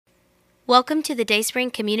Welcome to the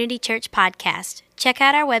Dayspring Community Church podcast. Check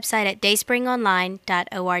out our website at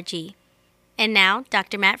dayspringonline.org. And now,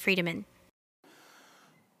 Dr. Matt Friedemann.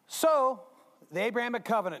 So, the Abrahamic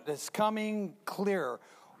covenant is coming clearer.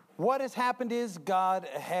 What has happened is God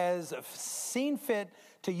has seen fit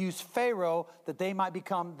to use Pharaoh that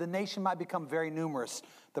the nation might become very numerous.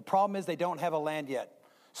 The problem is they don't have a land yet.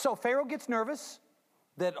 So Pharaoh gets nervous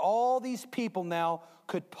that all these people now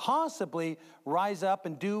could possibly rise up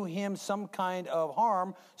and do him some kind of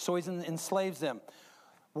harm, so he enslaves them.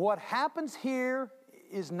 What happens here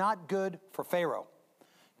is not good for Pharaoh.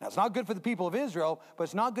 Now, it's not good for the people of Israel, but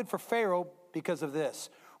it's not good for Pharaoh because of this.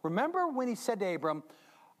 Remember when he said to Abram,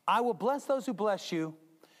 I will bless those who bless you,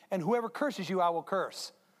 and whoever curses you, I will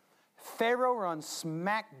curse. Pharaoh runs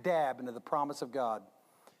smack dab into the promise of God,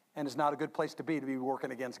 and it's not a good place to be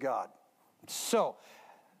working against God. So,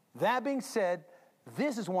 that being said,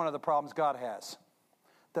 this is one of the problems God has.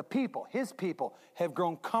 The people, his people, have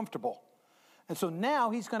grown comfortable. And so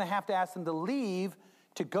now he's going to have to ask them to leave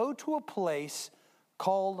to go to a place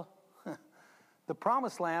called the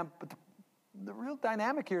Promised Land. But the real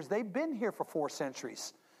dynamic here is they've been here for 4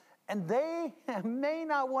 centuries. And they may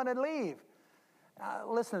not want to leave.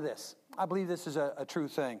 Listen to this. I believe this is a true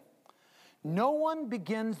thing. No one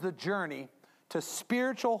begins the journey to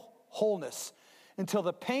spiritual wholeness until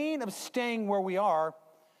the pain of staying where we are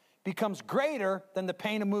becomes greater than the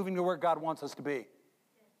pain of moving to where God wants us to be.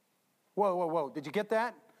 Whoa. Did you get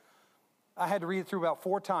that? I had to read it through about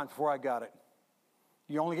 4 times before I got it.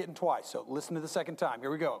 You're only getting twice, so listen to the second time.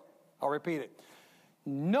 Here we go. I'll repeat it.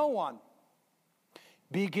 No one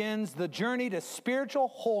begins the journey to spiritual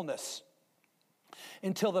wholeness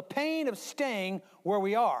until the pain of staying where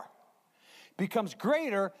we are becomes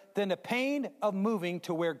greater than the pain of moving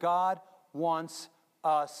to where God wants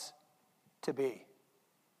us to be.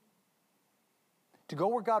 To go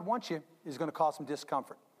where God wants you is going to cause some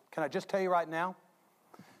discomfort. Can I just tell you right now?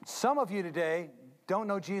 Some of you today don't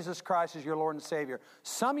know Jesus Christ as your Lord and Savior.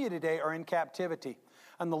 Some of you today are in captivity.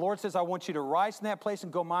 And the Lord says, I want you to rise from that place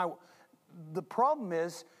and go my way. The problem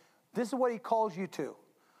is, this is what he calls you to.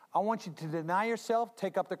 I want you to deny yourself,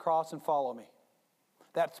 take up the cross, and follow me.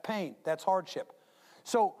 That's pain. That's hardship.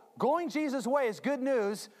 So going Jesus' way is good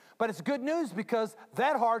news, but it's good news because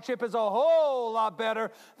that hardship is a whole lot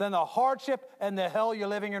better than the hardship and the hell you're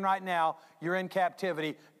living in right now. You're in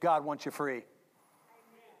captivity. God wants you free. Amen.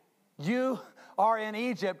 You are in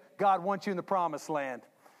Egypt. God wants you in the Promised Land.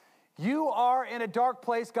 You are in a dark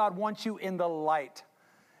place. God wants you in the light.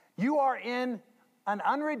 You are in an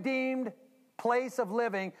unredeemed place of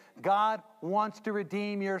living. God wants to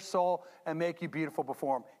redeem your soul and make you beautiful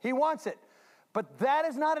before him. He wants it. But that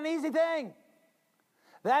is not an easy thing.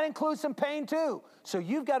 That includes some pain too. So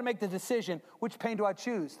you've got to make the decision, which pain do I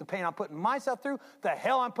choose? The pain I'm putting myself through? The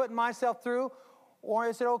hell I'm putting myself through? Or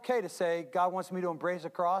is it okay to say, God wants me to embrace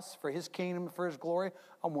the cross for his kingdom, for his glory?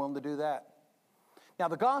 I'm willing to do that. Now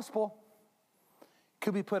the gospel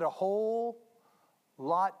could be put a whole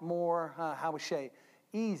lot more, how we say,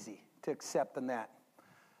 easy to accept than that.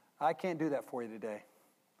 I can't do that for you today.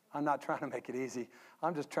 I'm not trying to make it easy.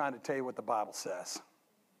 I'm just trying to tell you what the Bible says.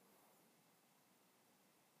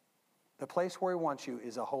 The place where he wants you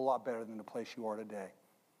is a whole lot better than the place you are today.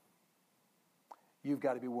 You've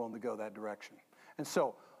got to be willing to go that direction. And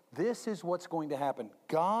so, this is what's going to happen.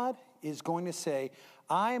 God is going to say,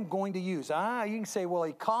 I am going to use. You can say, well,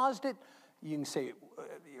 he caused it. You can say,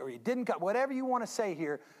 or he didn't, whatever you want to say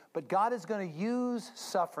here. But God is going to use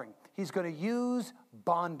suffering. He's going to use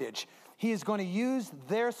bondage. He is going to use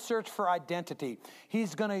their search for identity.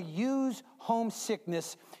 He's going to use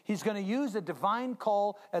homesickness. He's going to use a divine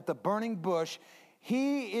call at the burning bush.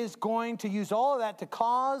 He is going to use all of that to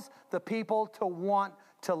cause the people to want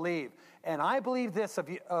to leave. And I believe this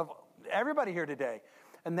of everybody here today,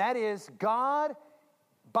 and that is God,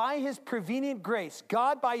 by his prevenient grace,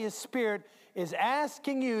 God by his Spirit is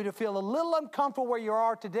asking you to feel a little uncomfortable where you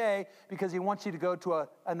are today because he wants you to go to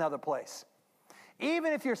another place.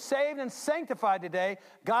 Even if you're saved and sanctified today,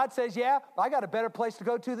 God says, yeah, I got a better place to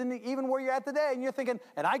go to than even where you're at today. And you're thinking,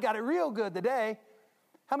 and I got it real good today.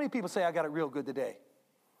 How many people say I got it real good today?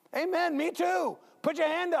 Amen, me too. Put your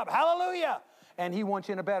hand up, hallelujah. And he wants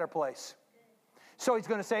you in a better place. So he's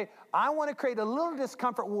going to say, I want to create a little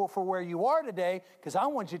discomfort for where you are today because I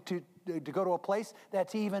want you to go to a place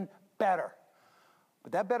that's even better.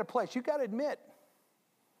 But that better place, you got to admit,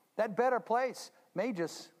 that better place may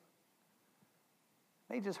just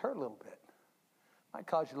hurt a little bit. Might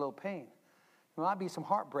cause you a little pain. There might be some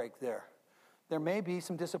heartbreak there. There may be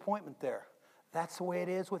some disappointment there. That's the way it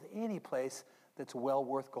is with any place that's well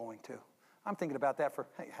worth going to. I'm thinking about that for,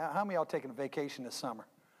 hey, how many of y'all taking a vacation this summer?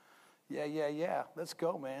 Yeah, let's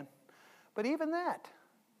go, man. But even that,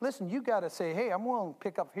 listen, you got to say, hey, I'm willing to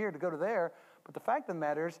pick up here to go to there. But the fact of the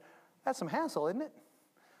matter is, that's some hassle, isn't it?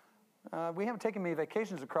 We haven't taken many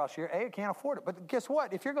vacations across here. I can't afford it. But guess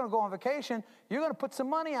what? If you're going to go on vacation, you're going to put some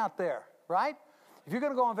money out there, right? If you're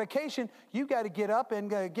going to go on vacation, you got to get up and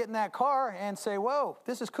get in that car and say, whoa,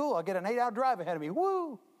 this is cool. I'll get an 8-hour drive ahead of me.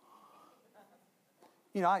 Woo!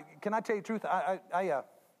 You know, can I tell you the truth?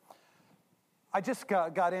 I just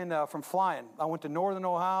got in from flying. I went to Northern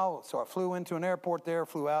Ohio, so I flew into an airport there,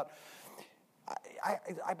 flew out.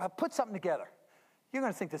 I put something together. You're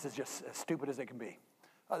going to think this is just as stupid as it can be.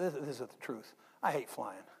 This is the truth. I hate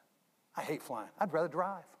flying. I'd rather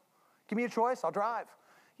drive. Give me a choice, I'll drive.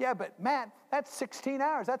 Yeah, but Matt, that's 16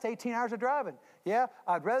 hours. That's 18 hours of driving. Yeah,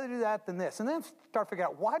 I'd rather do that than this. And then start figuring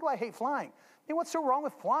out, why do I hate flying? I mean, what's so wrong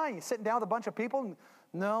with flying? You're sitting down with a bunch of people? And,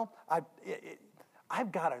 no,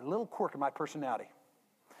 I've got a little quirk in my personality.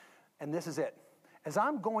 And this is it. As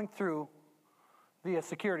I'm going through the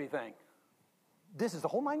security thing, this is the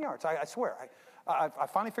whole 9 yards, I swear. I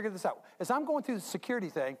finally figured this out. As I'm going through the security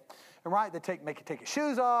thing, and right, they make you take your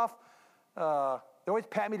shoes off. They always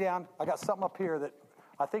pat me down. I got something up here that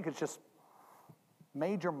I think it's just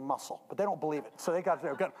major muscle, but they don't believe it. So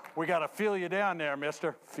we got to feel you down there,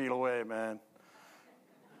 mister. Feel away, man.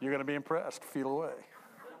 You're going to be impressed. Feel away.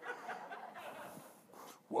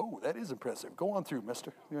 Whoa, that is impressive. Go on through,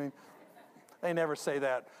 mister. I mean, they never say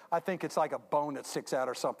that. I think it's like a bone that sticks out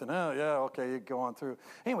or something. Oh, yeah, okay, you go on through.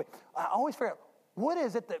 Anyway, I always figure out, what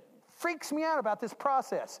is it that freaks me out about this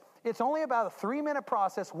process? It's only about a 3-minute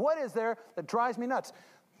process. What is there that drives me nuts?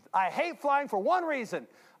 I hate flying for one reason.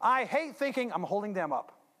 I hate thinking I'm holding them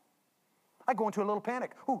up. I go into a little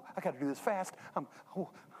panic. Ooh, I got to do this fast.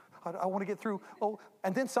 I want to get through. Oh,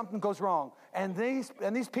 and then something goes wrong. And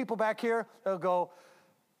these people back here, they'll go,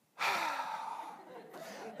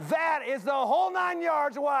 that is the whole 9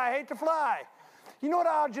 yards of why I hate to fly. You know what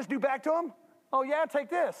I'll just do back to them? Oh, yeah, take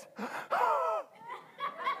this.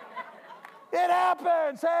 It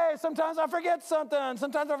happens. Hey, sometimes I forget something.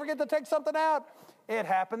 Sometimes I forget to take something out. It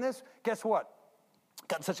happened. Guess what?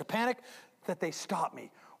 Got in such a panic that they stopped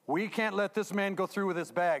me. We can't let this man go through with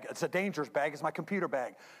his bag. It's a dangerous bag. It's my computer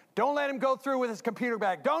bag. Don't let him go through with his computer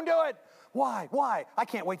bag. Don't do it. Why? I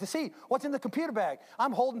can't wait to see what's in the computer bag.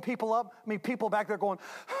 I'm holding people up. People back there going,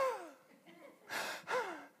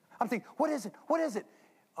 I'm thinking, what is it?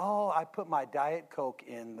 Oh, I put my Diet Coke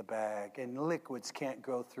in the bag, and liquids can't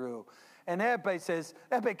go through. And everybody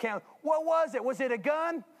can't. What was it? Was it a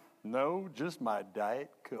gun? No, just my Diet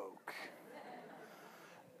Coke.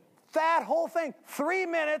 That whole thing, 3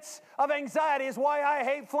 minutes of anxiety is why I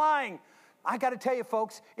hate flying. I got to tell you,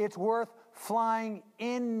 folks, it's worth flying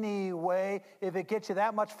anyway if it gets you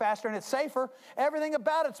that much faster and it's safer. Everything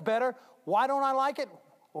about it's better. Why don't I like it?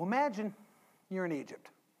 Well, imagine you're in Egypt.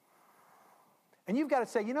 And you've got to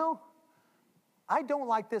say, I don't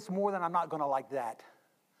like this more than I'm not going to like that.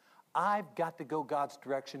 I've got to go God's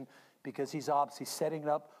direction because he's obviously setting it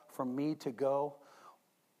up for me to go.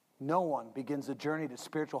 No one begins the journey to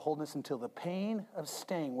spiritual wholeness until the pain of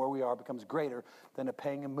staying where we are becomes greater than the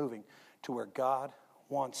pain of moving to where God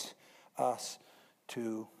wants us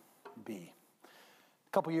to be.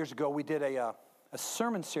 A couple years ago, we did a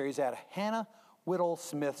sermon series out of Hannah Whittle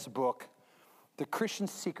Smith's book, The Christian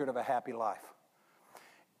Secret of a Happy Life.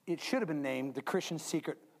 It should have been named The Christian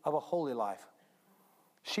Secret of a Holy Life.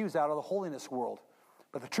 She was out of the holiness world.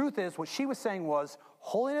 But the truth is, what she was saying was,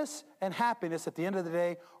 holiness and happiness at the end of the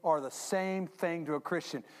day are the same thing to a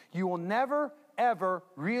Christian. You will never, ever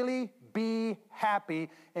really be happy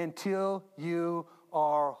until you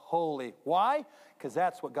are holy. Why? Because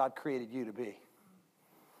that's what God created you to be.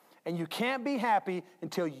 And you can't be happy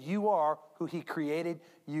until you are who he created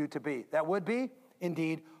you to be. That would be,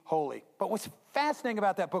 indeed, holy. But what's fascinating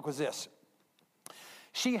about that book was this.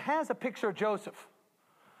 She has a picture of Joseph.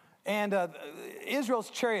 And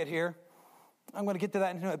Israel's chariot here, I'm going to get to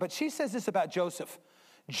that in a minute, but she says this about Joseph.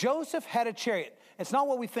 Joseph had a chariot. It's not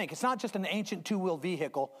what we think. It's not just an ancient two-wheel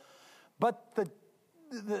vehicle, but the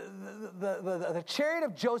chariot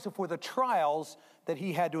of Joseph were the trials that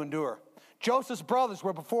he had to endure. Joseph's brothers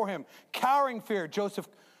were before him, cowering fear. Joseph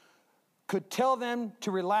could tell them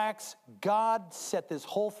to relax. God set this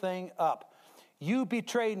whole thing up. You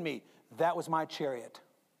betrayed me. That was my chariot.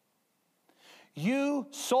 You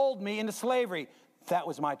sold me into slavery. That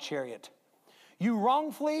was my chariot. You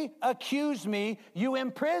wrongfully accused me. You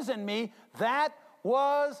imprisoned me. That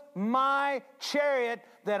was my chariot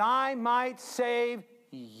that I might save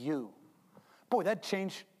you. Boy, that'd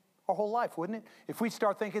change our whole life, wouldn't it? If we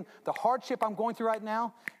start thinking the hardship I'm going through right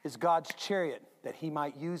now is God's chariot that he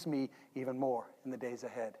might use me even more in the days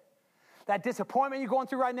ahead. That disappointment you're going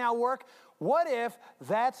through right now at work, what if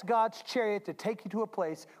that's God's chariot to take you to a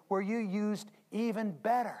place where you're used even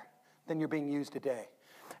better than you're being used today?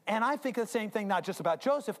 And I think the same thing, not just about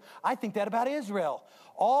Joseph, I think that about Israel.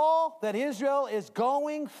 All that Israel is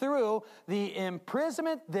going through, the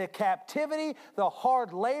imprisonment, the captivity, the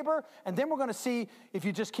hard labor, and then we're going to see, if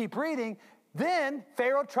you just keep reading, then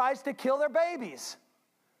Pharaoh tries to kill their babies.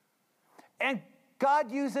 And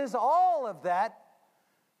God uses all of that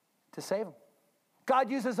to save them. God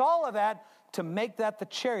uses all of that to make that the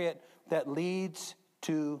chariot that leads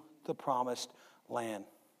to the promised land.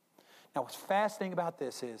 Now, what's fascinating about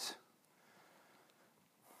this is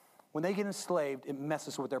when they get enslaved, it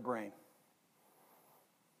messes with their brain.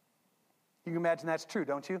 You can imagine that's true,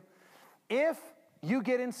 don't you? If you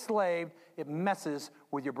get enslaved, it messes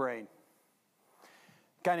with your brain.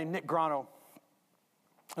 A guy named Nick Grano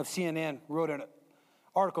of CNN wrote an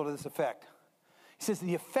article to this effect. He says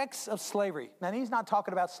the effects of slavery. Now, he's not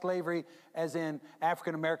talking about slavery as in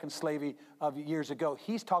African-American slavery of years ago.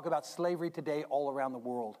 He's talking about slavery today all around the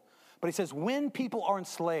world. But he says when people are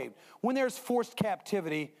enslaved, when there's forced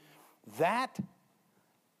captivity, that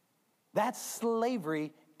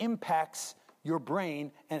slavery impacts your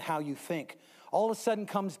brain and how you think. All of a sudden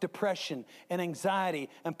comes depression and anxiety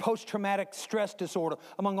and post-traumatic stress disorder,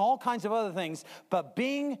 among all kinds of other things. But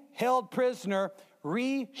being held prisoner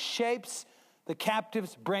reshapes the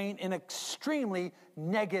captive's brain in an extremely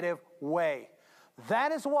negative way.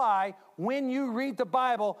 That is why when you read the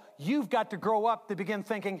Bible, you've got to grow up to begin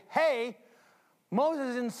thinking, hey,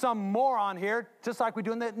 Moses isn't some moron here, just like we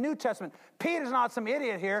do in the New Testament. Peter's not some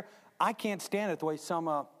idiot here. I can't stand it the way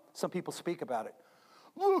some people speak about it.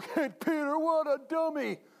 Look at Peter, what a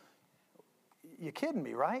dummy. You're kidding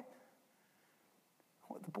me, right?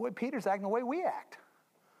 Boy, Peter's acting the way we act.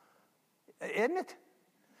 Isn't it?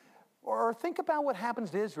 Or think about what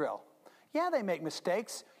happens to Israel. Yeah, they make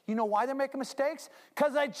mistakes. You know why they're making mistakes?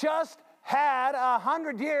 Because they just had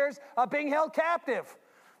 100 years of being held captive.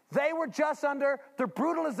 They were just under the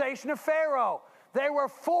brutalization of Pharaoh. They were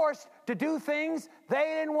forced to do things they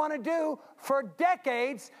didn't want to do for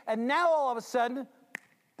decades, and now all of a sudden,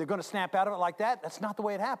 they're going to snap out of it like that. That's not the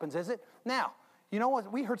way it happens, is it? Now, you know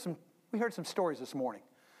what? We heard some stories this morning.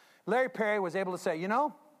 Larry Perry was able to say, you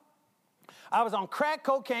know, I was on crack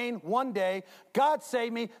cocaine one day. God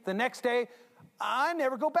saved me. The next day, I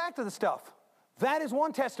never go back to the stuff. That is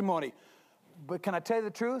one testimony. But can I tell you the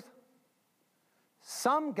truth?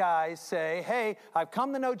 Some guys say, hey, I've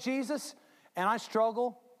come to know Jesus, and I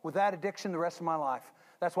struggle with that addiction the rest of my life.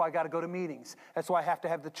 That's why I got to go to meetings. That's why I have to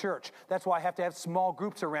have the church. That's why I have to have small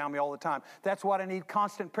groups around me all the time. That's why I need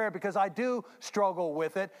constant prayer, because I do struggle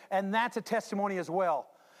with it, and that's a testimony as well.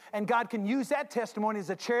 And God can use that testimony as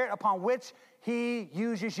a chariot upon which he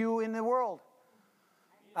uses you in the world.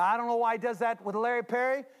 I don't know why he does that with Larry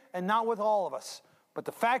Perry and not with all of us. But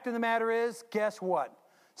the fact of the matter is, guess what?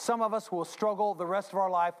 Some of us will struggle the rest of our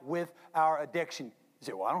life with our addiction. You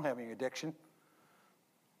say, well, I don't have any addiction.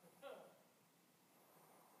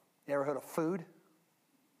 You ever heard of food?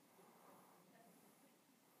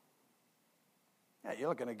 Yeah, you're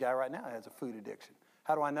looking at a guy right now that has a food addiction.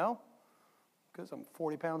 How do I know? Because I'm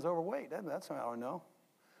 40 pounds overweight. That's how I know.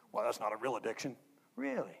 Well, that's not a real addiction.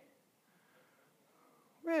 Really?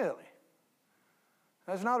 Really?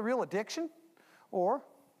 That's not a real addiction? Or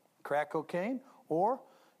crack cocaine? Or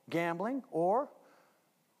gambling? Or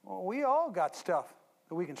well, we all got stuff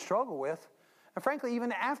that we can struggle with. And frankly,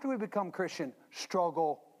 even after we become Christian,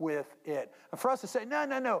 struggle with it. And for us to say,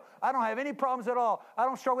 no, I don't have any problems at all. I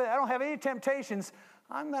don't struggle with it. I don't have any temptations.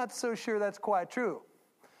 I'm not so sure that's quite true.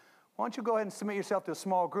 Why don't you go ahead and submit yourself to a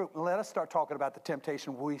small group and let us start talking about the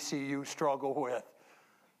temptation we see you struggle with,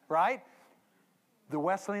 right? The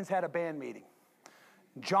Wesleyans had a band meeting.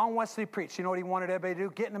 John Wesley preached. You know what he wanted everybody to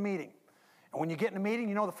do? Get in a meeting. And when you get in a meeting,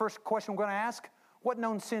 you know the first question we're going to ask? What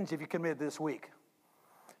known sins have you committed this week?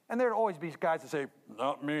 And there'd always be guys that say,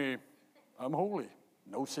 not me. I'm holy.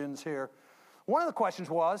 No sins here. One of the questions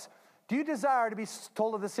was, do you desire to be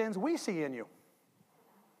told of the sins we see in you?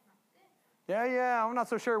 Yeah, I'm not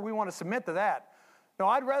so sure we want to submit to that. No,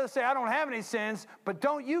 I'd rather say I don't have any sins, but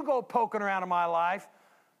don't you go poking around in my life.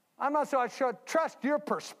 I'm not so I should trust your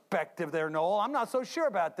perspective there, Noel. I'm not so sure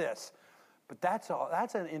about this. But that's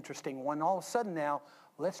an interesting one. All of a sudden now,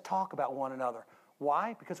 let's talk about one another.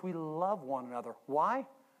 Why? Because we love one another. Why?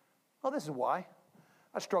 Well, this is why.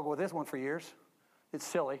 I struggled with this one for years. It's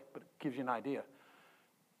silly, but it gives you an idea.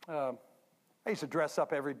 I used to dress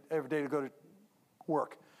up every day to go to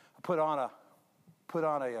work. I put on a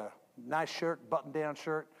nice shirt, button-down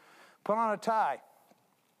shirt, put on a tie.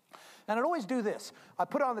 And I'd always do this. I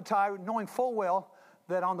put on the tie knowing full well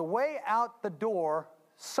that on the way out the door,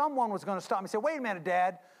 someone was going to stop me and say, wait a minute,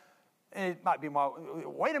 Dad. And it might be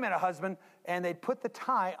wait a minute, husband. And they'd put the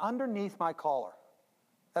tie underneath my collar.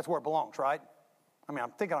 That's where it belongs, right? I mean,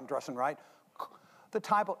 I'm thinking I'm dressing right. The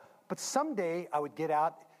tie, but someday I would get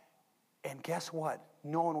out, and guess what?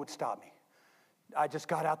 No one would stop me. I just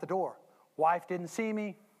got out the door. Wife didn't see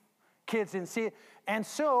me. Kids didn't see it. And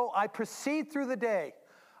so I proceed through the day.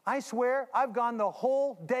 I swear I've gone the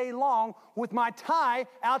whole day long with my tie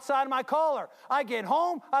outside of my collar. I get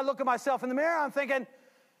home, I look at myself in the mirror, I'm thinking,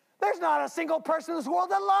 there's not a single person in this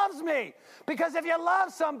world that loves me. Because if you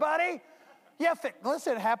love somebody,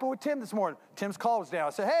 listen, it happened with Tim this morning. Tim's collar was down. I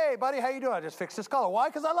said, hey, buddy, how you doing? I just fixed his collar. Why?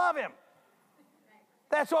 Because I love him.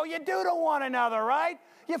 That's what you do to one another, right?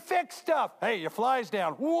 You fix stuff. Hey, your fly's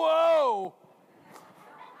down. Whoa.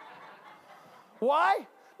 Why?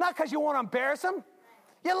 Not because you want to embarrass him.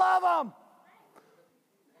 You love them.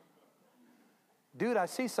 Dude, I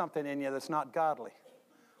see something in you that's not godly.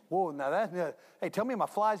 Whoa, now hey, tell me my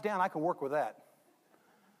fly's down, I can work with that.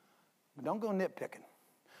 But don't go nitpicking.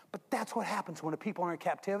 But that's what happens when the people are in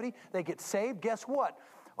captivity. They get saved. Guess what?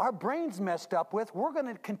 Our brain's messed up with. We're going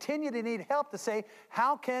to continue to need help to say,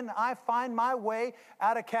 how can I find my way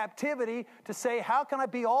out of captivity? To say, how can I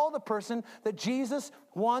be all the person that Jesus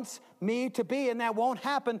wants me to be? And that won't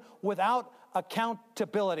happen without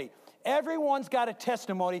accountability. Everyone's got a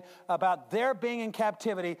testimony about their being in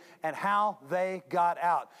captivity and how they got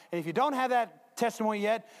out. And if you don't have that testimony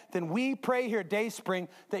yet, then we pray here at Dayspring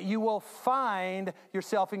that you will find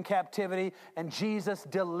yourself in captivity and Jesus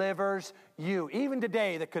delivers you. Even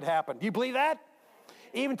today that could happen. Do you believe that?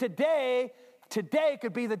 Even today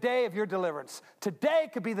could be the day of your deliverance. Today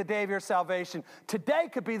could be the day of your salvation. Today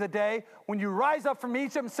could be the day when you rise up from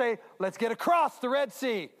Egypt and say, let's get across the Red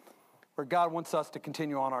Sea, where God wants us to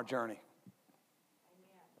continue on our journey.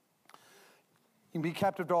 You can be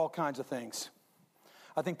captive to all kinds of things.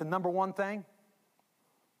 I think the number one thing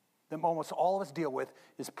that almost all of us deal with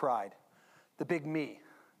is pride. The big me,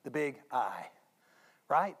 the big I,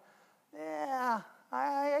 right? Yeah,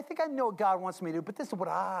 I think I know what God wants me to do, but this is what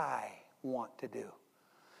I want to do.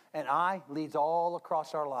 And I leads all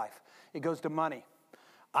across our life. It goes to money.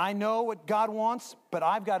 I know what God wants, but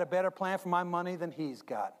I've got a better plan for my money than He's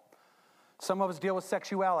got. Some of us deal with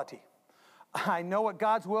sexuality. I know what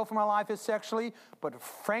God's will for my life is sexually, but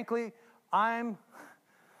frankly, all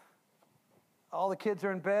the kids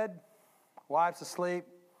are in bed, wife's asleep,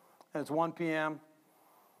 and it's 1 p.m.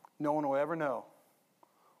 No one will ever know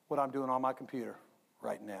what I'm doing on my computer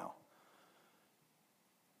right now.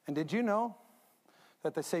 And did you know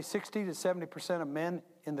that they say 60 to 70% of men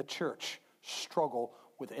in the church struggle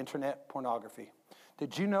with internet pornography?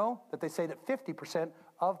 Did you know that they say that 50%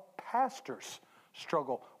 of pastors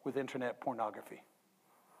struggle with internet pornography?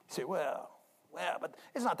 You say, well, but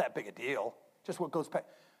it's not that big a deal. Just what goes past.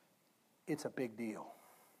 It's a big deal.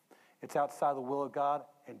 It's outside the will of God,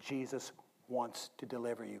 and Jesus wants to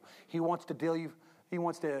deliver you. He wants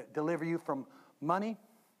to deliver you from money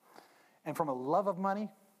and from a love of money.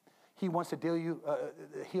 He wants to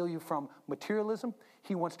heal you from materialism.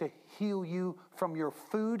 He wants to heal you from your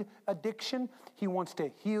food addiction. He wants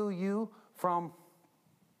to heal you from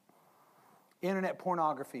internet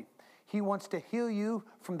pornography. He wants to heal you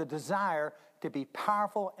from the desire to be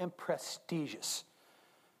powerful and prestigious.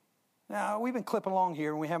 Now, we've been clipping along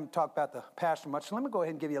here, and we haven't talked about the pastor much, so let me go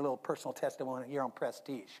ahead and give you a little personal testimony here on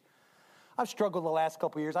prestige. I've struggled the last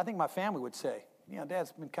couple of years. I think my family would say,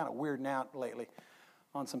 Dad's been kind of weirding out lately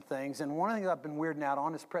on some things, and one of the things I've been weirding out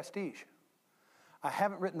on is prestige. I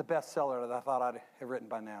haven't written the bestseller that I thought I'd have written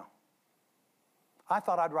by now. I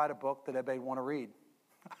thought I'd write a book that everybody would want to read.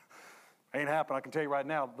 Ain't happened, I can tell you right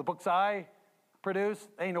now. The books I produce,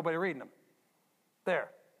 ain't nobody reading them. There.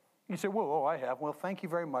 You say, whoa, I have. Well, thank you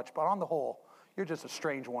very much. But on the whole, you're just a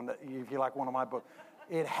strange one if you like one of my books.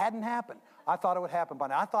 It hadn't happened. I thought it would happen by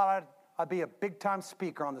now. I thought I'd be a big-time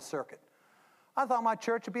speaker on the circuit. I thought my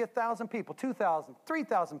church would be 1,000 people, 2,000,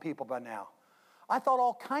 3,000 people by now. I thought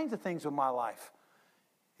all kinds of things with my life.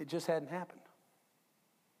 It just hadn't happened.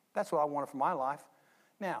 That's what I wanted for my life.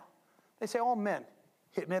 Now, they say all men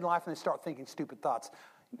hit midlife and they start thinking stupid thoughts.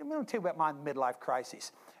 I'm going to tell you about my midlife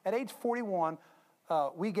crises. At age 41,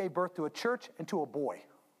 we gave birth to a church and to a boy.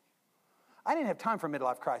 I didn't have time for a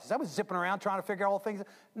midlife crisis. I was zipping around trying to figure out all things.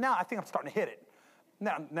 Now I think I'm starting to hit it.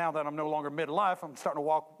 Now that I'm no longer midlife, I'm starting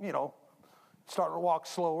to walk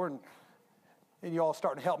slower, and you all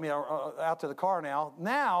starting to help me out to the car now.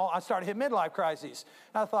 Now I started to hit midlife crises.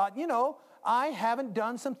 And I thought, I haven't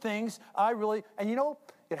done some things and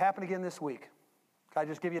it happened again this week. Can I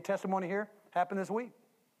just give you a testimony here? Happened this week.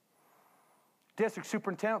 District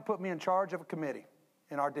superintendent put me in charge of a committee.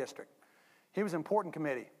 in our district. He was an important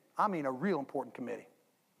committee. I mean, a real important committee.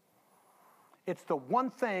 It's the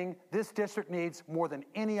one thing this district needs more than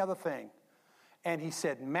any other thing. And he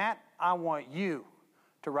said, Matt, I want you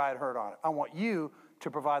to ride herd on it. I want you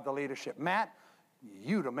to provide the leadership. Matt,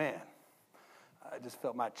 you the man. I just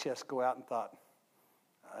felt my chest go out and thought,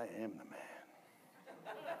 I am the man.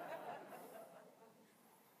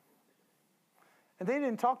 And they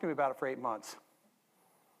didn't talk to me about it for 8 months.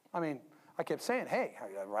 I mean, I kept saying, hey,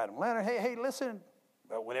 I write them a letter. Hey, listen,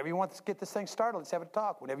 whenever you want to get this thing started, let's have a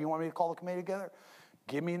talk. Whenever you want me to call the committee together,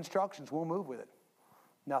 give me instructions. We'll move with it.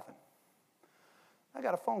 Nothing. I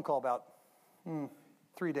got a phone call about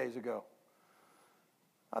 3 days ago.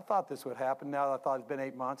 I thought this would happen. Now I thought it's been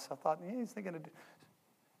 8 months. I thought, he's thinking of,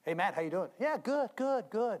 hey, Matt, how you doing? Yeah, good.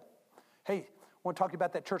 Hey, I want to talk to you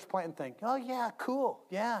about that church planting thing. Oh, yeah, cool,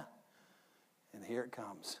 yeah. And here it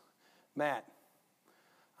comes. Matt,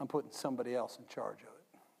 I'm putting somebody else in charge of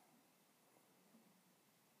it.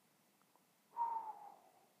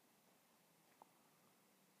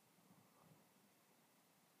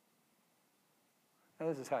 Now,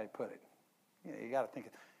 this is how he put it. You got to think.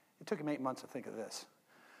 It took him 8 months to think of this.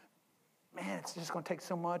 Man, it's just going to take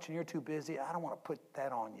so much, and you're too busy. I don't want to put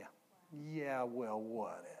that on you. Yeah, well,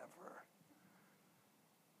 whatever.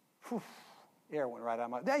 Whew. Air went right out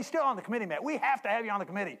of my... Hey, you're still on the committee, Matt. We have to have you on the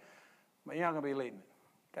committee. But you're not going to be leading it.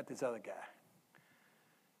 Got this other guy.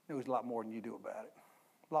 Knows a lot more than you do about it.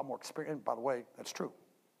 A lot more experience. By the way, that's true.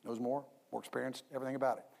 Knows more experienced, everything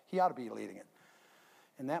about it. He ought to be leading it.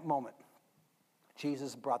 In that moment,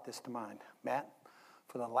 Jesus brought this to mind. Matt,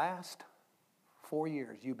 for the last 4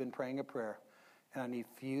 years, you've been praying a prayer, and I need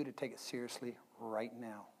for you to take it seriously right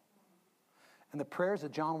now. And the prayer is a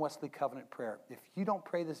John Wesley covenant prayer. If you don't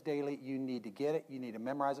pray this daily, you need to get it. You need to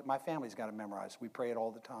memorize it. My family's got to memorize it. We pray it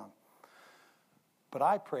all the time. But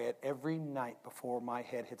I pray it every night before my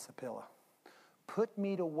head hits the pillow. Put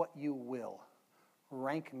me to what you will.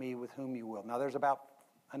 Rank me with whom you will. Now, there's about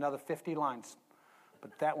another 50 lines,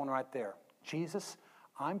 but that one right there. Jesus,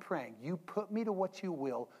 I'm praying. You put me to what you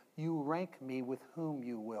will. You rank me with whom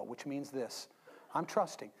you will, which means this. I'm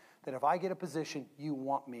trusting that if I get a position, you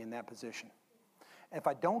want me in that position. If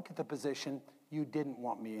I don't get the position, you didn't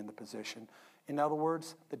want me in the position. In other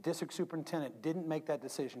words, the district superintendent didn't make that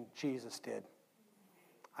decision. Jesus did.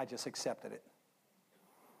 I just accepted it.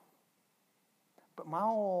 But my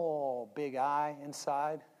old big eye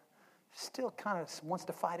inside still kind of wants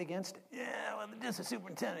to fight against it. Yeah, well, the district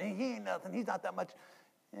superintendent, he ain't nothing. He's not that much.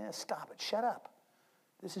 Yeah, stop it. Shut up.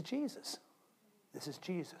 This is Jesus. This is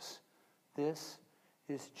Jesus. This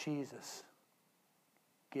is Jesus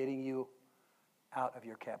getting you out of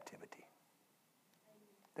your captivity.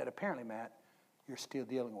 That apparently, Matt, you're still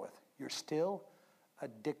dealing with. You're still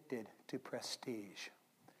addicted to prestige.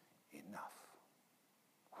 Enough.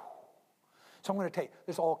 So I'm going to tell you,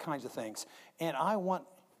 there's all kinds of things. And I want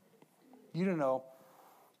you to know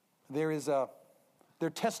there are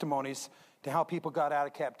testimonies to how people got out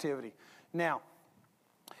of captivity. Now,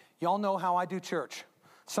 y'all know how I do church.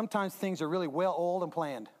 Sometimes things are really well oiled and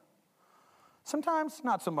planned. Sometimes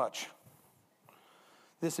not so much.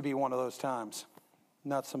 This would be one of those times.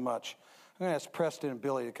 Not so much. I'm going to ask Preston and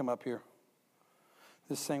Billy to come up here.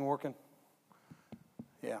 This thing working?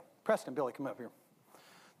 Yeah. Preston and Billy, come up here.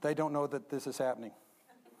 They don't know that this is happening.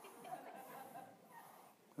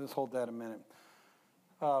 Let's hold that a minute.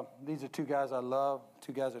 These are two guys I love,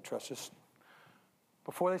 two guys I trust. Just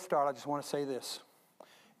before they start, I just want to say this.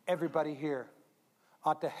 Everybody here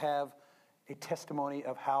ought to have a testimony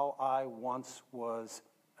of how I once was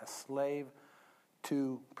a slave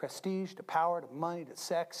to prestige, to power, to money, to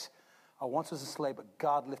sex. I once was a slave, but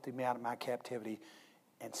God lifted me out of my captivity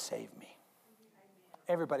and saved me.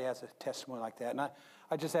 Everybody has a testimony like that. And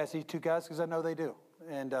I just ask these two guys because I know they do.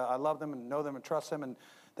 And I love them and know them and trust them. And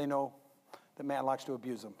they know that Matt likes to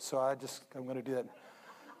abuse them. So I'm going to do that.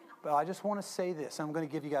 But I just want to say this. I'm going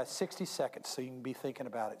to give you guys 60 seconds so you can be thinking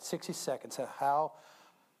about it. 60 seconds of how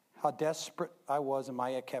desperate I was in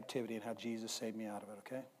my captivity and how Jesus saved me out of it,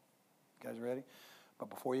 okay? You guys ready? But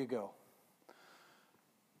before you go,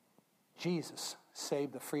 Jesus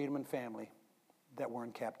saved the Friedman family that were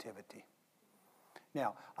in captivity.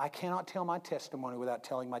 Now, I cannot tell my testimony without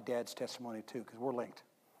telling my dad's testimony too, because we're linked.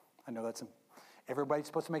 I know everybody's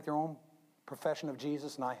supposed to make their own profession of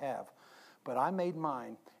Jesus, and I have. But I made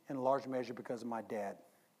mine in large measure because of my dad,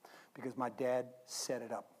 because my dad set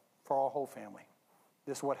it up for our whole family.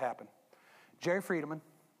 This is what happened. Jerry Friedman.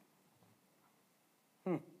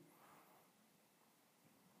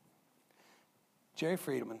 Jerry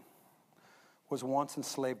Friedman was once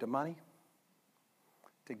enslaved to money,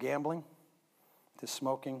 to gambling, to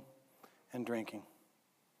smoking and drinking.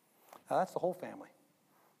 Now, that's the whole family.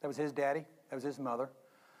 That was his daddy. That was his mother.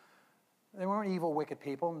 They weren't evil, wicked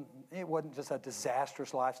people. It wasn't just a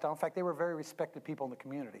disastrous lifestyle. In fact, they were very respected people in the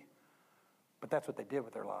community. But that's what they did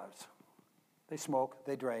with their lives. They smoked.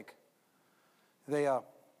 They drank. They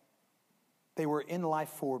were in life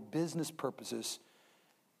for business purposes,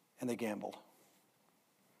 and they gambled.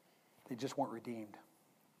 They just weren't redeemed.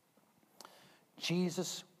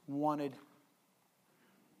 Jesus wanted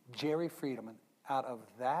Jerry Friedemann out of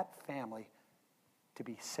that family to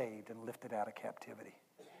be saved and lifted out of captivity.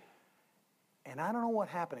 And I don't know what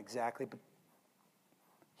happened exactly, but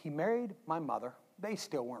he married my mother. They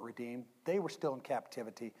still weren't redeemed. They were still in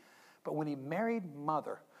captivity. But when he married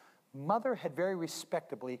Mother had very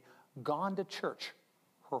respectably gone to church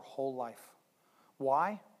her whole life.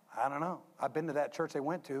 Why? I don't know. I've been to that church they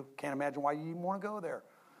went to. Can't imagine why you even want to go there.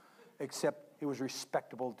 Except it was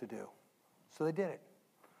respectable to do. So they did it.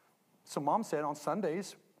 So Mom said on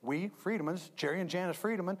Sundays, we, Friedemanns, Jerry and Janice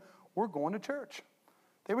Friedemann, we're going to church.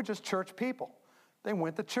 They were just church people. They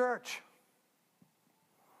went to church.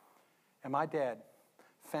 And my dad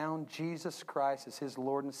found Jesus Christ as his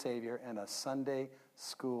Lord and Savior in a Sunday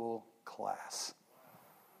school class.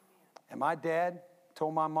 And my dad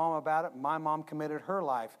told my mom about it. My mom committed her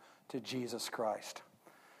life to Jesus Christ.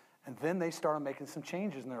 And then they started making some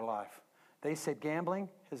changes in their life. They said gambling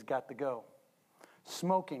has got to go.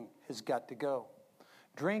 Smoking has got to go.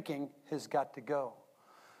 Drinking has got to go.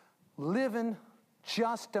 Living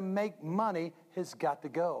just to make money has got to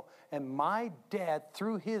go. And my dad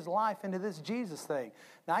threw his life into this Jesus thing.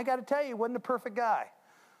 Now, I got to tell you, he wasn't a perfect guy.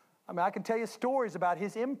 I mean, I can tell you stories about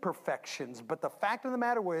his imperfections, but the fact of the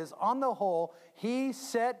matter was, on the whole, he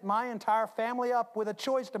set my entire family up with a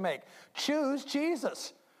choice to make. Choose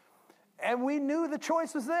Jesus. And we knew the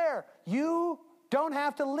choice was there. You don't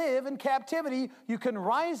have to live in captivity. You can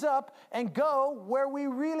rise up and go where we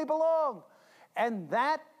really belong. And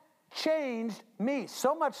that changed me,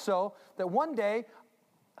 so much so that one day,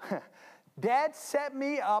 Dad set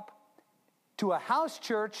me up to a house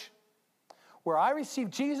church where I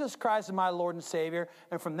received Jesus Christ as my Lord and Savior.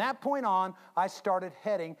 And from that point on, I started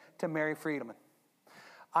heading to Mary Friedemann.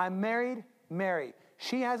 I married Mary.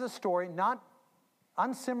 She has a story not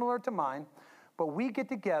unsimilar to mine, but we get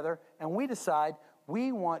together and we decide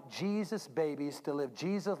we want Jesus babies to live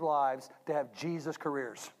Jesus lives, to have Jesus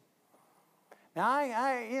careers.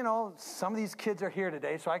 Now, some of these kids are here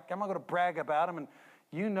today, so I'm not going to brag about them, and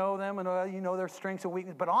you know them, and you know their strengths and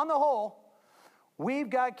weaknesses. But on the whole, we've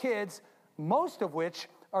got kids, most of which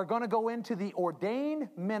are going to go into the ordained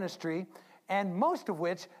ministry, and most of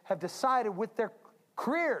which have decided with their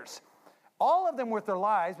careers, all of them with their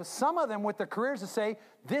lives, but some of them with their careers, to say,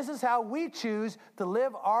 this is how we choose to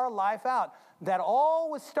live our life out. That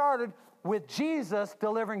all was started with Jesus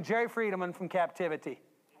delivering Jerry Friedemann from captivity.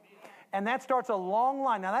 And that starts a long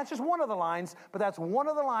line. Now, that's just one of the lines, but that's one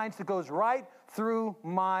of the lines that goes right through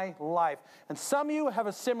my life. And some of you have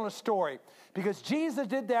a similar story, because Jesus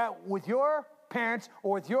did that with your parents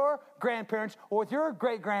or with your grandparents or with your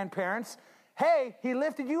great-grandparents. Hey, he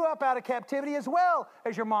lifted you up out of captivity as well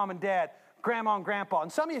as your mom and dad, grandma and grandpa.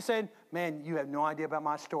 And some of you said, man, you have no idea about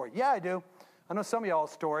my story. Yeah, I do. I know some of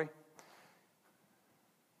y'all's story.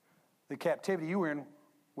 The captivity you were in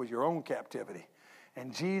was your own captivity.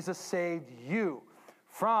 And Jesus saved you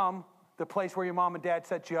from the place where your mom and dad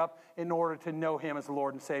set you up in order to know him as the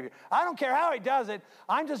Lord and Savior. I don't care how he does it.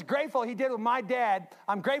 I'm just grateful he did it with my dad.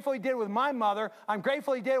 I'm grateful he did it with my mother. I'm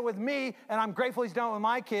grateful he did it with me. And I'm grateful he's done it with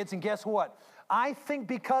my kids. And guess what? I think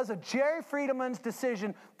because of Jerry Friedemann's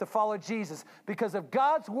decision to follow Jesus, because of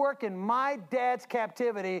God's work in my dad's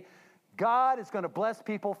captivity, God is going to bless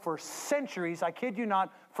people for centuries, I kid you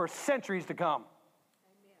not, for centuries to come. Amen.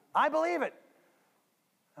 I believe it.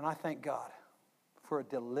 And I thank God for a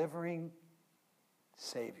delivering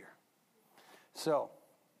Savior. So,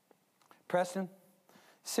 Preston,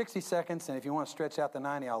 60 seconds, and if you want to stretch out the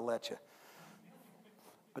 90, I'll let you.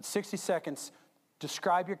 But 60 seconds,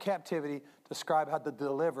 describe your captivity, describe how the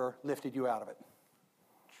deliverer lifted you out of it.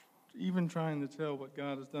 Even trying to tell what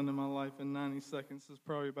God has done in my life in 90 seconds is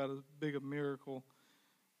probably about as big a miracle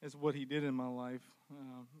as what he did in my life.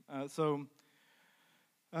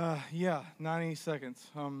 90 seconds.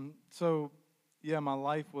 My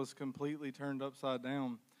life was completely turned upside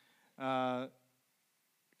down.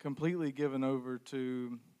 Completely given over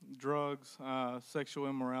to drugs, sexual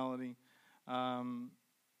immorality. To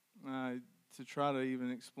try to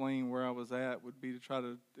even explain where I was at would be to try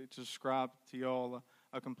to describe to y'all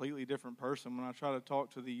a completely different person. When I try to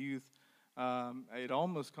talk to the youth, it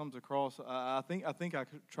almost comes across. I think I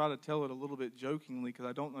could try to tell it a little bit jokingly, because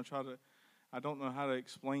I don't know how to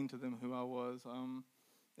explain to them who I was.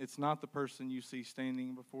 it's not the person you see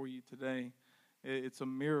standing before you today. It's a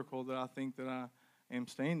miracle that I think that I am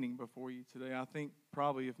standing before you today. I think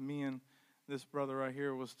probably if me and this brother right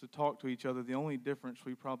here was to talk to each other, the only difference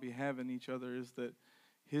we probably have in each other is that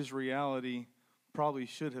his reality probably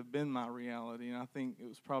should have been my reality. And I think it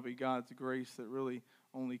was probably God's grace that really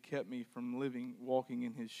only kept me from walking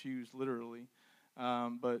in his shoes, literally.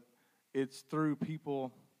 But it's through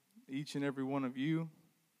people, each and every one of you,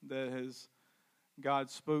 that God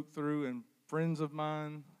spoke through, and friends of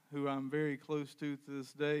mine who I'm very close to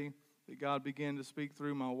this day, that God began to speak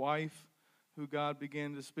through. My wife, who God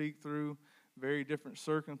began to speak through. Very different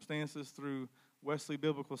circumstances through Wesley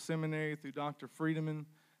Biblical Seminary, through Dr. Friedemann,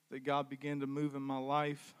 that God began to move in my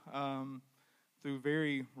life, through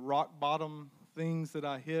very rock bottom things that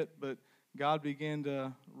I hit, but God began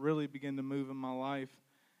to move in my life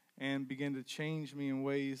and began to change me in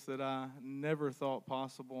ways that I never thought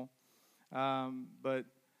possible. But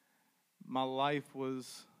my life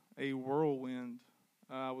was a whirlwind.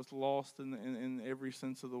 I was lost in every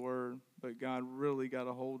sense of the word, but God really got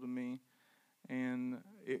a hold of me. And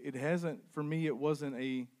it hasn't, for me, it wasn't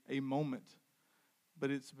a moment,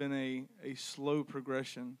 but it's been a slow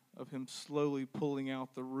progression of him slowly pulling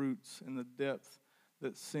out the roots and the depth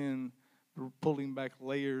that sin, pulling back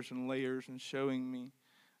layers and layers and showing me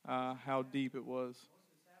how deep it was.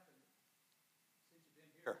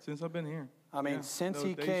 Since I've been here. I mean, since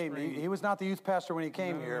he came, he was not the youth pastor when he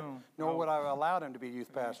came here, nor would I have allowed him to be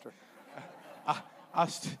youth pastor.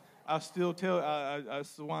 I still tell,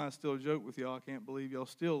 that's why I still joke with y'all. I can't believe y'all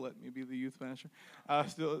still let me be the youth pastor.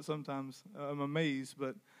 Sometimes I'm amazed,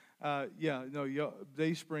 but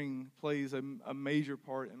Dayspring plays a major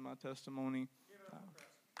part in my testimony.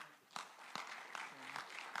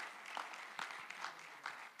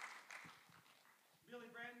 Billy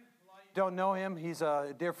Brandon, don't know him. He's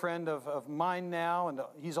a dear friend of mine now, and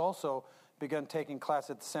he's also begun taking class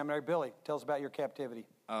at the seminary. Billy, tell us about your captivity.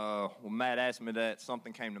 When Matt asked me that,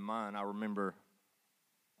 something came to mind. I remember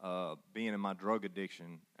being in my drug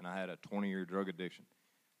addiction, and I had a 20-year drug addiction.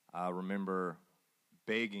 I remember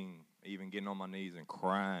begging, even getting on my knees and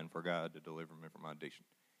crying for God to deliver me from my addiction.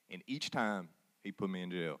 And each time he put me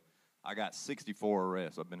in jail, I got 64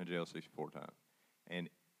 arrests. I've been in jail 64 times. And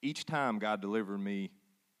each time God delivered me,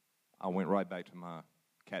 I went right back to my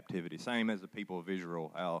captivity. Same as the people of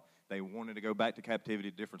Israel, how they wanted to go back to captivity.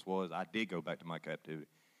 The difference was I did go back to my captivity.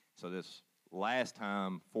 So this last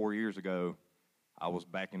time, 4 years ago, I was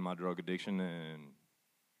back in my drug addiction, and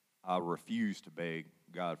I refused to beg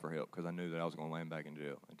God for help because I knew that I was going to land back in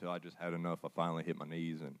jail. Until I just had enough, I finally hit my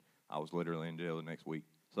knees, and I was literally in jail the next week.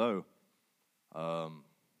 So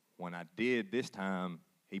when I did this time,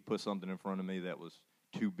 he put something in front of me that was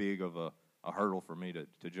too big of a hurdle for me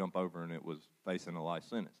to jump over, and it was facing a life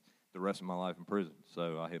sentence, the rest of my life in prison.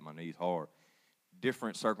 So I hit my knees hard.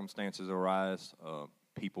 Different circumstances arise.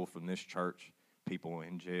 People from this church, people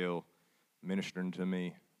in jail, ministering to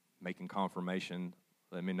me, making confirmation,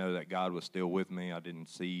 let me know that God was still with me. I didn't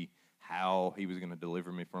see how he was going to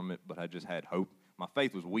deliver me from it, but I just had hope. My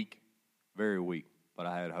faith was weak, very weak, but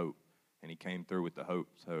I had hope, and he came through with the hope.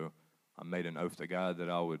 So I made an oath to God that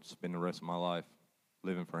I would spend the rest of my life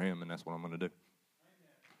living for him, and that's what I'm going to do.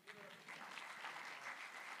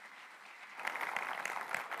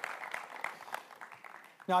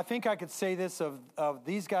 Now, I think I could say this of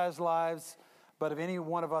these guys' lives, but of any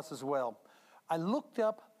one of us as well. I looked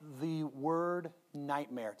up the word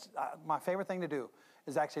nightmare. My favorite thing to do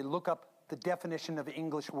is actually look up the definition of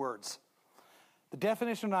English words. The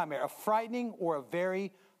definition of nightmare, a frightening or a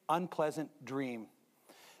very unpleasant dream.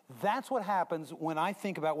 That's what happens when I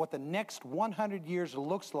think about what the next 100 years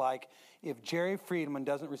looks like if Jerry Friedemann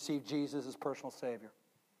doesn't receive Jesus as personal Savior.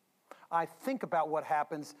 I think about what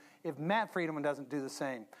happens if Matt Friedemann doesn't do the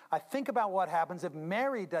same. I think about what happens if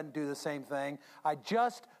Mary doesn't do the same thing. I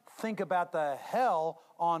just think about the hell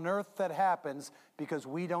on earth that happens because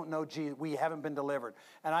we don't know Jesus. We haven't been delivered.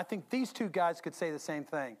 And I think these two guys could say the same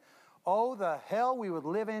thing. Oh, the hell we would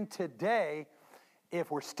live in today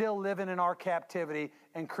if we're still living in our captivity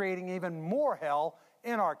and creating even more hell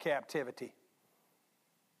in our captivity.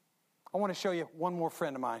 I want to show you one more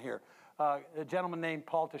friend of mine here, a gentleman named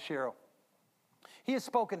Paul Tashiro. He has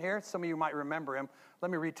spoken here. Some of you might remember him.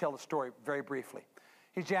 Let me retell the story very briefly.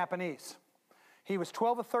 He's Japanese. He was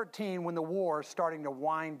 12 or 13 when the war is starting to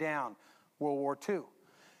wind down, World War II.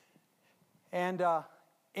 And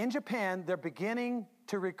in Japan, they're beginning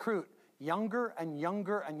to recruit younger and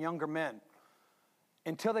younger and younger men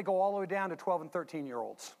until they go all the way down to 12 and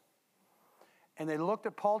 13-year-olds. And they looked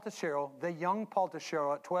at Paul Tashiro, the young Paul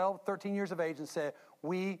Tashiro, at 12, 13 years of age, and said,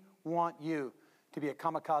 "We want you to be a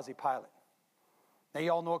kamikaze pilot." Now,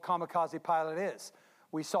 you all know what kamikaze pilot is.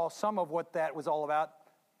 We saw some of what that was all about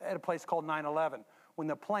at a place called 9/11, when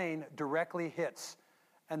the plane directly hits,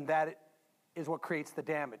 and that is what creates the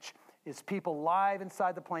damage, is people live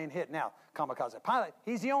inside the plane hit. Now, kamikaze pilot,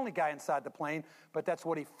 he's the only guy inside the plane, but that's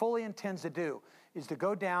what he fully intends to do, is to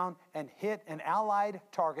go down and hit an Allied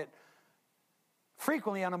target,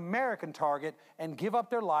 frequently an American target, and give up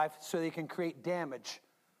their life so they can create damage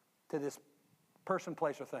to this person,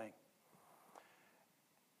 place, or thing.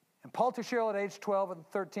 And Paul Teixeira at age 12 and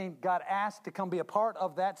 13 got asked to come be a part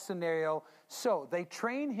of that scenario. So they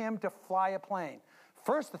train him to fly a plane.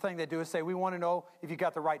 First, the thing they do is say, we want to know if you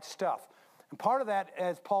got the right stuff. And part of that,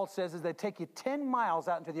 as Paul says, is they take you 10 miles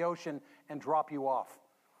out into the ocean and drop you off.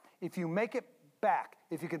 If you make it back,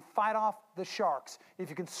 if you can fight off the sharks,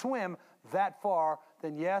 if you can swim that far,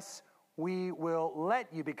 then yes, we will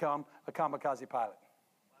let you become a kamikaze pilot.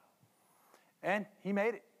 And he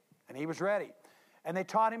made it, and he was ready. And they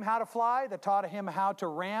taught him how to fly. They taught him how to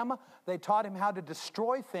ram. They taught him how to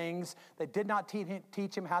destroy things. They did not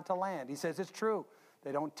teach him how to land. He says it's true.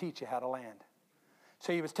 They don't teach you how to land.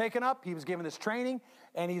 So he was taken up. He was given this training,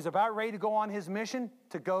 and he's about ready to go on his mission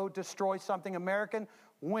to go destroy something American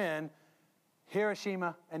when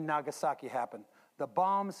Hiroshima and Nagasaki happened. The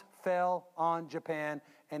bombs fell on Japan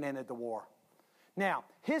and ended the war. Now,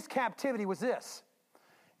 his captivity was this.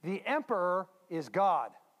 The emperor is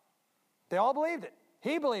God. They all believed it.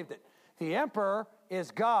 He believed it. The emperor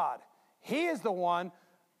is God. He is the one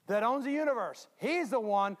that owns the universe. He's the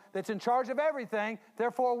one that's in charge of everything.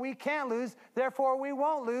 Therefore, we can't lose. Therefore, we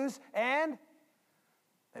won't lose. And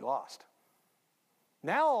they lost.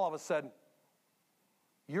 Now, all of a sudden,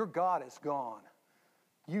 your God is gone.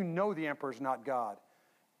 You know the emperor's not God.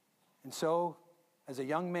 And so, as a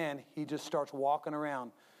young man, he just starts walking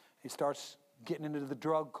around. He starts getting into the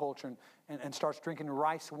drug culture and starts drinking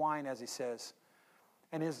rice wine, as he says.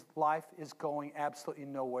 And his life is going absolutely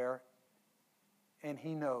nowhere. And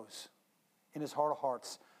he knows in his heart of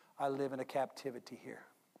hearts, I live in a captivity here.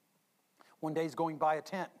 One day he's going by a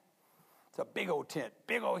tent. It's a big old tent,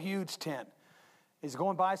 big old huge tent. He's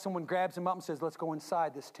going by, someone grabs him up and says, let's go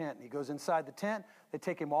inside this tent. And he goes inside the tent. They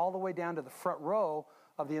take him all the way down to the front row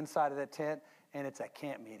of the inside of that tent, and it's a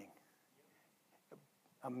camp meeting.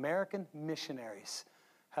 American missionaries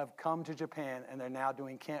have come to Japan, and they're now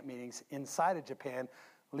doing camp meetings inside of Japan,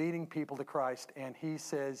 leading people to Christ. And he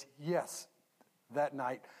says yes that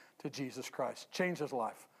night to Jesus Christ. Changed his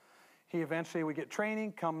life. He eventually would get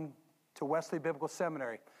training, come to Wesley Biblical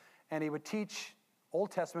Seminary, and he would teach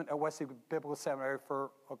Old Testament at Wesley Biblical Seminary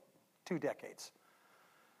for 2 decades.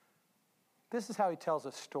 This is how he tells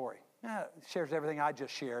a story. Shares everything I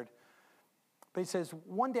just shared. But he says,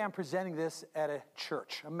 one day I'm presenting this at a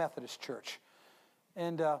church, a Methodist church.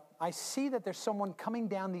 And I see that there's someone coming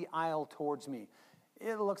down the aisle towards me.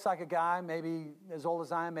 It looks like a guy, maybe as old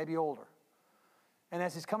as I am, maybe older. And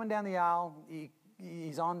as he's coming down the aisle,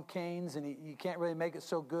 he's on canes and he can't really make it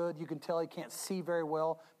so good. You can tell he can't see very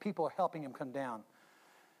well. People are helping him come down.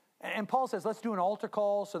 And Paul says, let's do an altar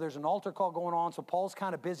call. So there's an altar call going on. So Paul's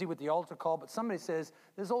kind of busy with the altar call. But somebody says,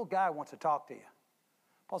 this old guy wants to talk to you.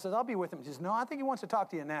 Paul says, I'll be with him. He says, no, I think he wants to talk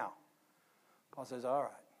to you now. Paul says, all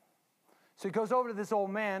right. So he goes over to this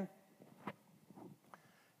old man.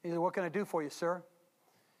 He says, what can I do for you, sir?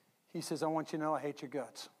 He says, I want you to know I hate your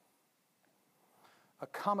guts. A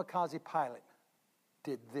kamikaze pilot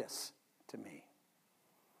did this to me.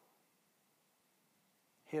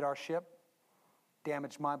 Hit our ship,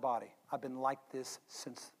 damaged my body. I've been like this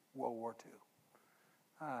since World War II.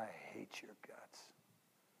 I hate your guts.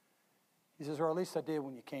 He says, or at least I did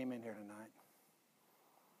when you came in here tonight.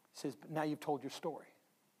 He says, but now you've told your story.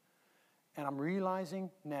 And I'm realizing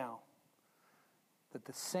now that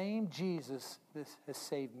the same Jesus that has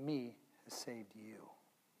saved me has saved you.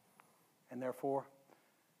 And therefore,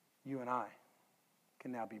 you and I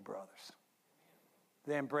can now be brothers.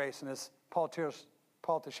 They embrace, and as Paul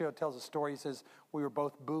Teixeira tells a story, he says, we were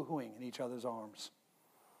both boohooing in each other's arms.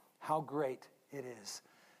 How great it is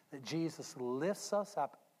that Jesus lifts us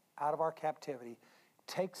up out of our captivity,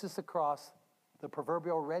 takes us across the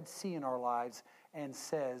proverbial Red Sea in our lives, and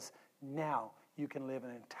says, now you can live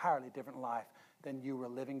an entirely different life than you were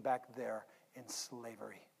living back there in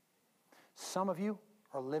slavery. Some of you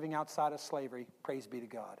are living outside of slavery, praise be to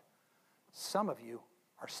God. Some of you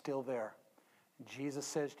are still there. Jesus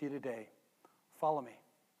says to you today, follow me.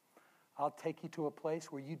 I'll take you to a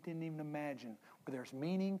place where you didn't even imagine, where there's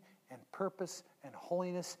meaning and purpose and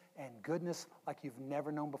holiness and goodness like you've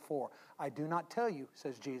never known before. I do not tell you,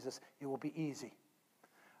 says Jesus, it will be easy.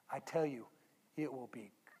 I tell you, it will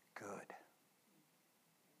be good.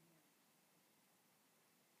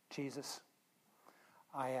 Jesus,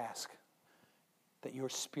 I ask that your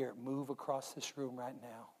Spirit move across this room right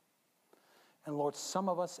now. And Lord, some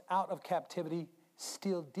of us out of captivity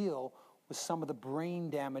still deal with some of the brain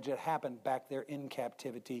damage that happened back there in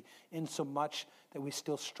captivity, in so much that we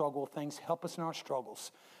still struggle with things. Help us in our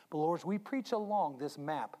struggles. But Lord, as we preach along this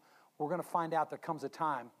map, we're going to find out there comes a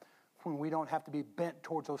time when we don't have to be bent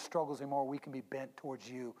towards those struggles anymore. We can be bent towards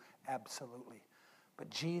you, absolutely. But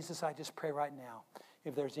Jesus, I just pray right now,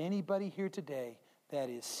 if there's anybody here today that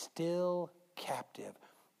is still captive,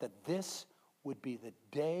 that this would be the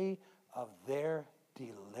day of their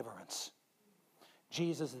deliverance.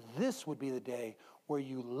 Jesus, this would be the day where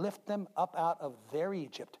you lift them up out of their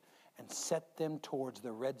Egypt and set them towards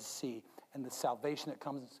the Red Sea and the salvation that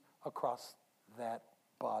comes across that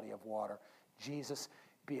body of water. Jesus,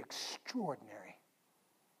 be extraordinary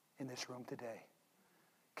in this room today.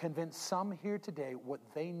 Convince some here today what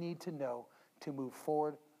they need to know to move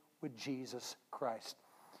forward with Jesus Christ.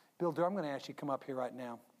 Bill Durr, I'm going to ask you to come up here right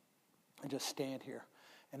now and just stand here.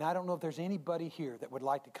 And I don't know if there's anybody here that would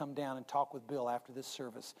like to come down and talk with Bill after this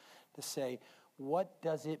service to say, what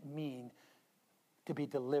does it mean to be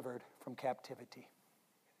delivered from captivity?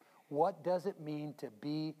 What does it mean to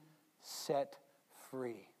be set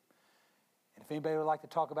free? And if anybody would like to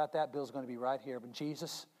talk about that, Bill's going to be right here. But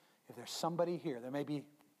Jesus, if there's somebody here, there may be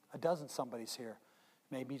a dozen somebodies here,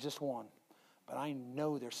 maybe just one, but I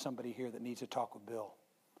know there's somebody here that needs to talk with Bill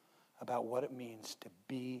about what it means to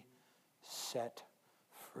be set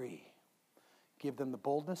free. Give them the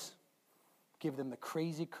boldness, give them the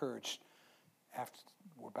crazy courage. After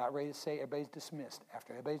we're about ready to say everybody's dismissed,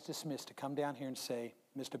 after everybody's dismissed, to come down here and say,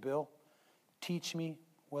 Mr. Bill, teach me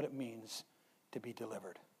what it means to be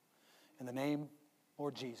delivered. In the name,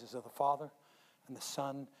 Lord Jesus, of the Father and the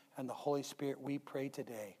Son and the Holy Spirit, we pray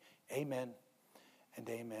today. Amen and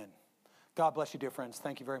amen. God bless you, dear friends.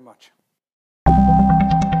 Thank you very much.